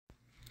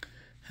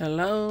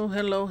Hello,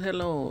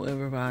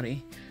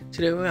 everybody.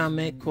 Today we're gonna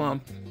make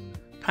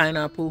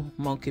pineapple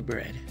monkey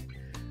bread.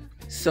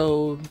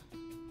 So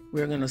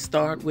we're gonna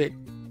start with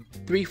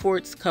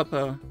 3/4 cup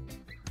of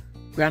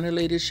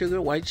granulated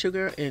sugar, white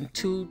sugar, and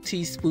 2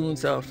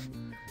 teaspoons of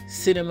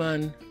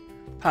cinnamon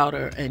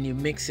powder, and you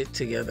mix it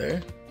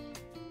together.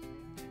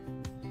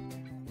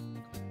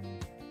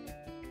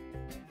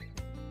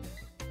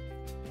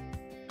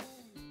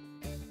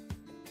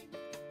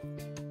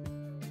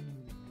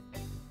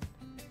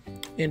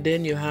 And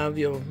then you have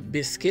your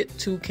biscuit,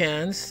 2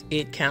 cans,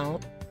 8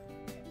 count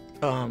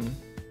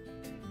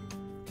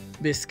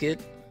biscuit,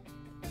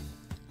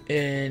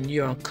 and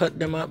you're gonna cut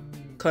them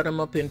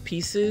up in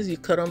pieces. You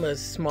cut them as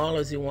small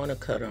as you want to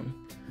cut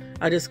them.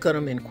 I just cut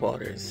them in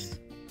quarters.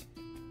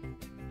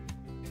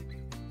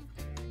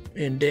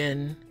 And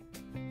then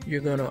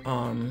you're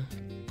gonna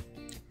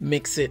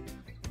mix it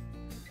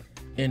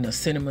in the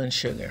cinnamon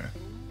sugar.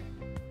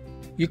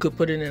 You could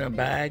put it in a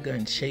bag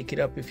and shake it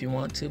up if you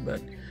want to,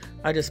 but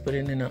I just put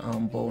it in a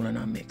bowl and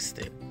I mixed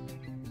it.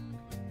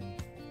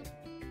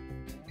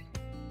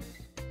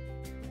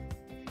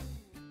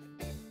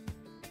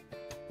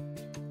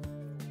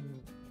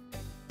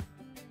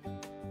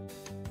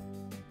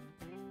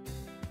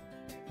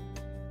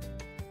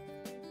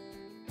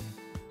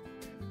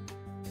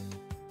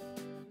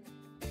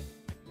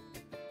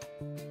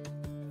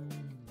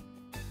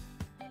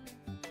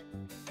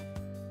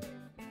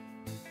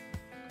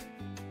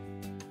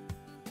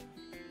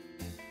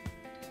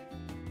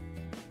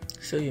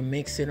 So you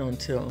mix it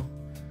until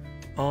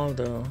all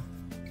the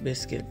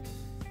biscuit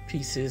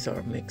pieces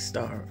are mixed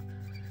or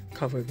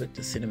covered with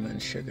the cinnamon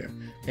sugar.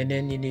 And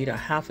then you need a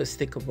half a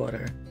stick of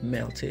butter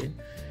melted.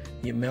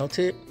 You melt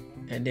it,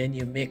 and then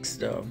you mix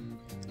the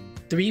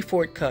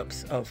 3/4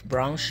 cups of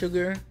brown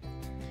sugar,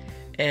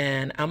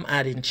 and I'm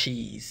adding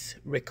cheese,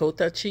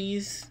 ricotta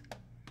cheese,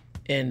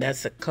 and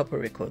that's a cup of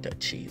ricotta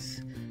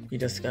cheese. You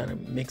just gotta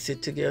mix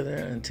it together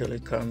until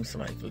it comes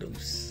like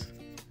loose,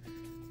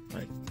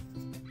 like.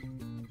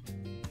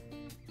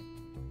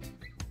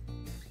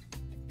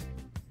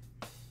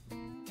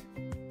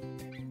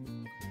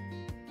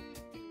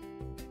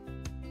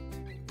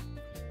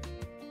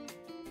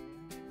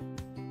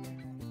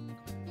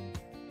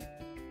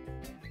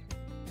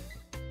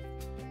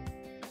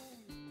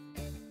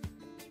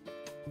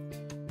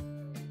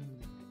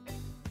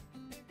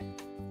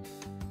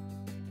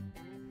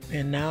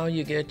 And now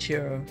you get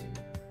your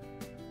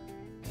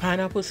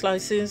pineapple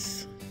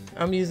slices.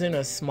 I'm using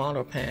a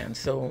smaller pan,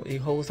 so it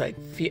holds like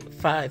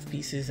 5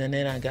 pieces. And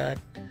then I got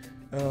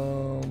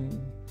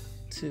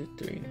 2,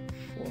 3,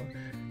 4.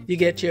 You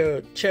get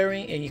your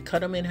cherry and you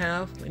cut them in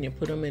half and you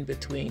put them in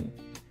between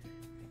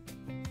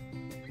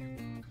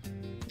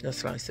the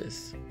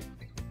slices.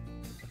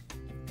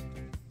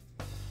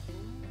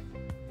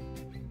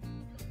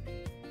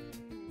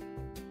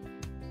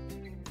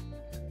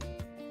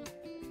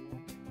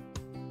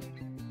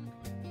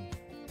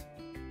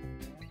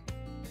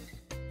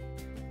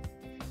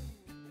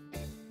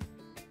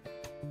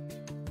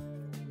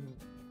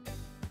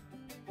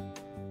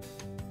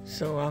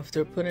 So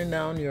after putting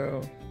down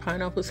your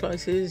pineapple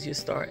slices, you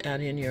start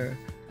adding your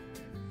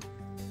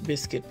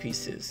biscuit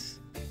pieces.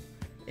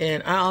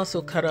 And I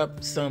also cut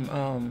up some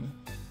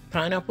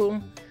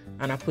pineapple,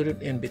 and I put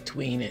it in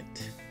between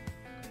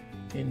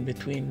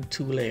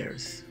 2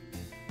 layers.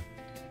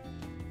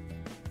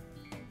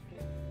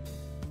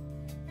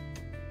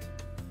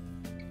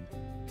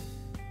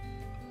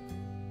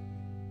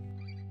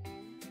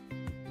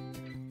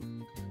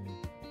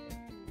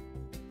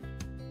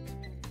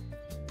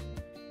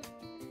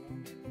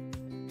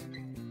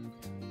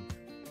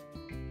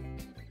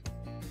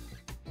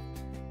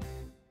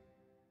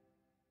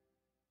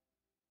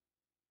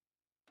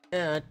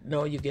 And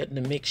now you get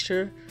the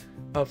mixture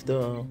of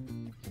the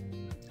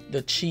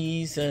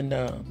cheese and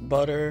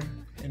butter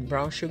and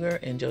brown sugar,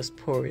 and just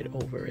pour it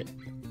over it.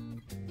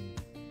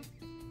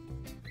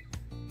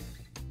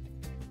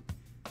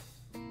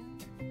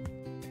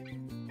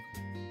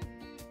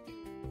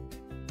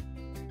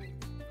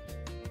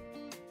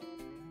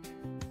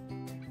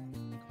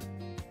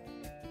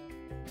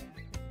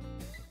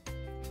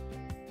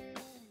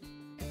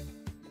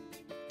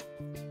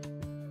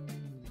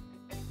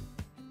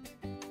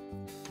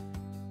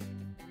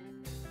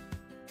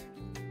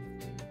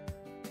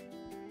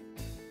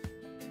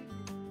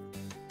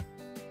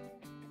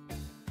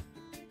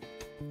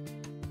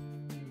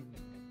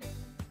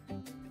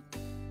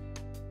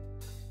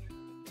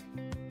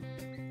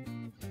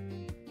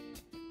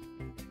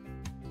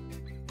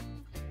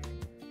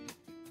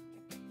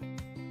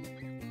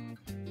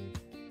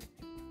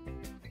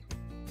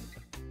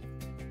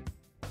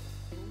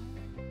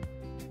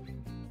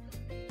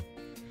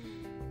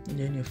 And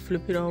then you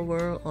flip it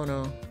over on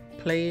a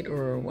plate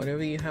or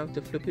whatever you have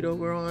to flip it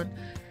over on.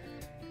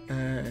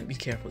 Be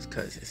careful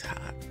because it's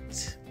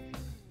hot.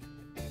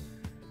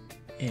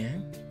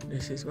 And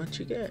this is what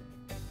you get.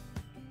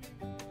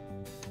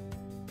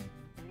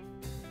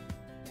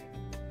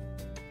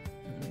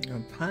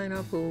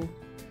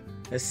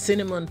 A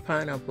cinnamon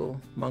pineapple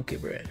monkey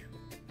bread.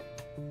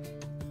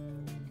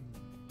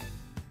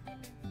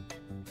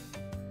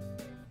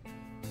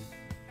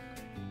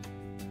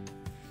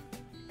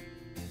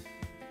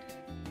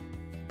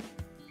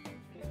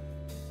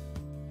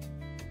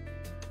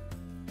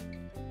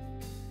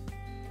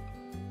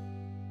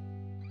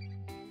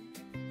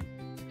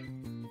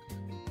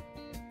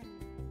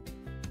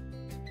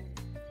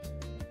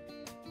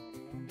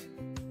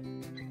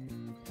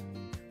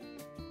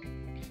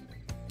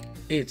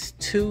 It's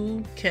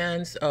 2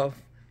 cans of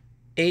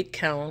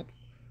 8-count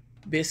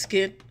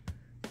biscuit,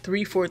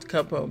 3/4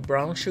 cup of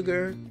brown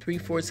sugar,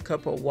 3/4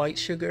 cup of white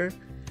sugar,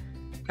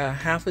 a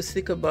half a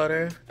stick of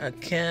butter, a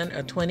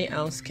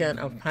 20-ounce can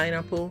of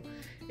pineapple,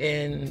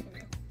 and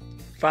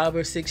 5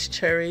 or 6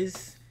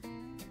 cherries,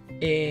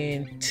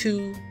 and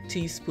 2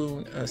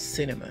 teaspoons of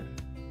cinnamon.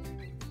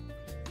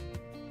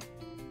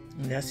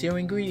 And that's your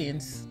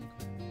ingredients.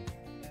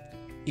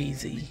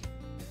 Easy.